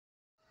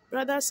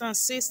Brothers and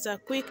sisters,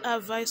 quick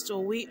advice to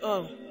we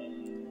all.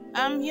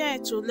 I'm here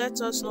to let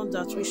us know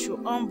that we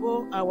should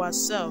humble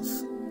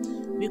ourselves,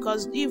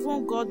 because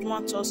even God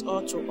wants us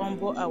all to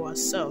humble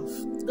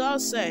ourselves.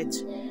 God said,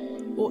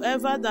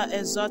 whoever that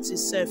exalts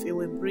himself, he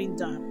will bring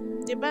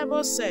down. The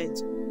Bible said,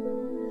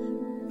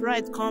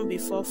 pride come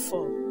before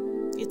fall.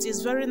 It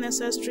is very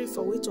necessary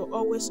for we to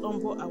always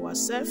humble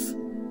ourselves.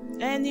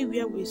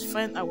 Anywhere we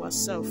find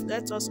ourselves,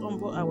 let us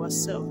humble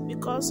ourselves,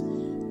 because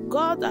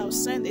God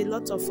has sent a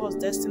lot of us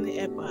destiny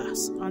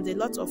helpers, and a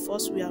lot of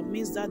us we have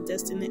missed that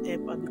destiny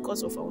helper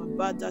because of our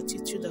bad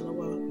attitude and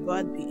our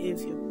bad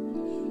behavior.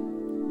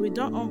 We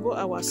don't humble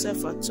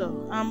ourselves at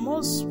all. And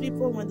most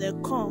people, when they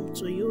come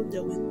to you, they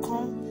will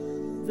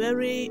come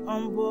very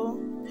humble,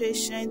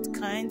 patient,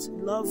 kind,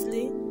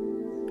 lovely.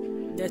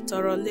 They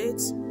tolerate.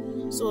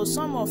 So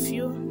some of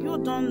you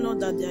don't know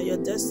that they are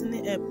your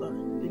destiny helper.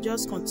 You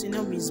just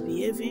continue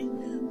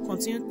misbehaving,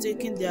 continue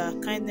taking their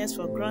kindness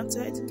for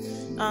granted.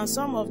 And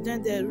some of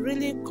them, they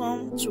really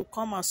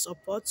come and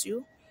support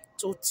you,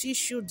 to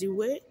teach you the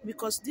way,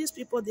 because these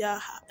people, they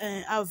are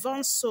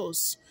advanced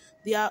souls.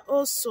 They are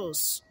old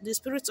souls. The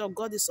Spirit of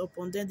God is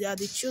upon them. They are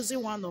the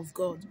chosen one of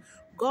God.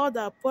 God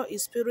has poured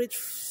His Spirit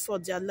for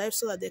their life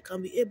so that they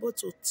can be able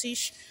to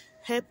teach,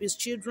 help His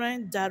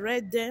children,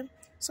 direct them.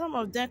 Some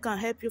of them can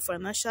help you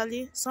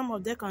financially. Some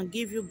of them can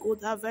give you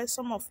good advice.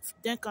 Some of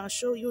them can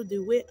show you the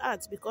way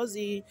out, because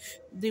the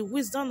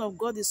wisdom of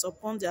God is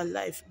upon their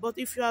life. But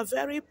if you are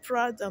very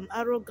proud and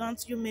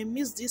arrogant, you may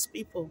miss these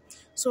people.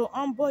 So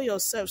humble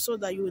yourself so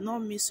that you will not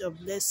miss your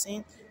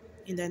blessing,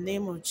 in the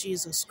name of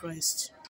Jesus Christ.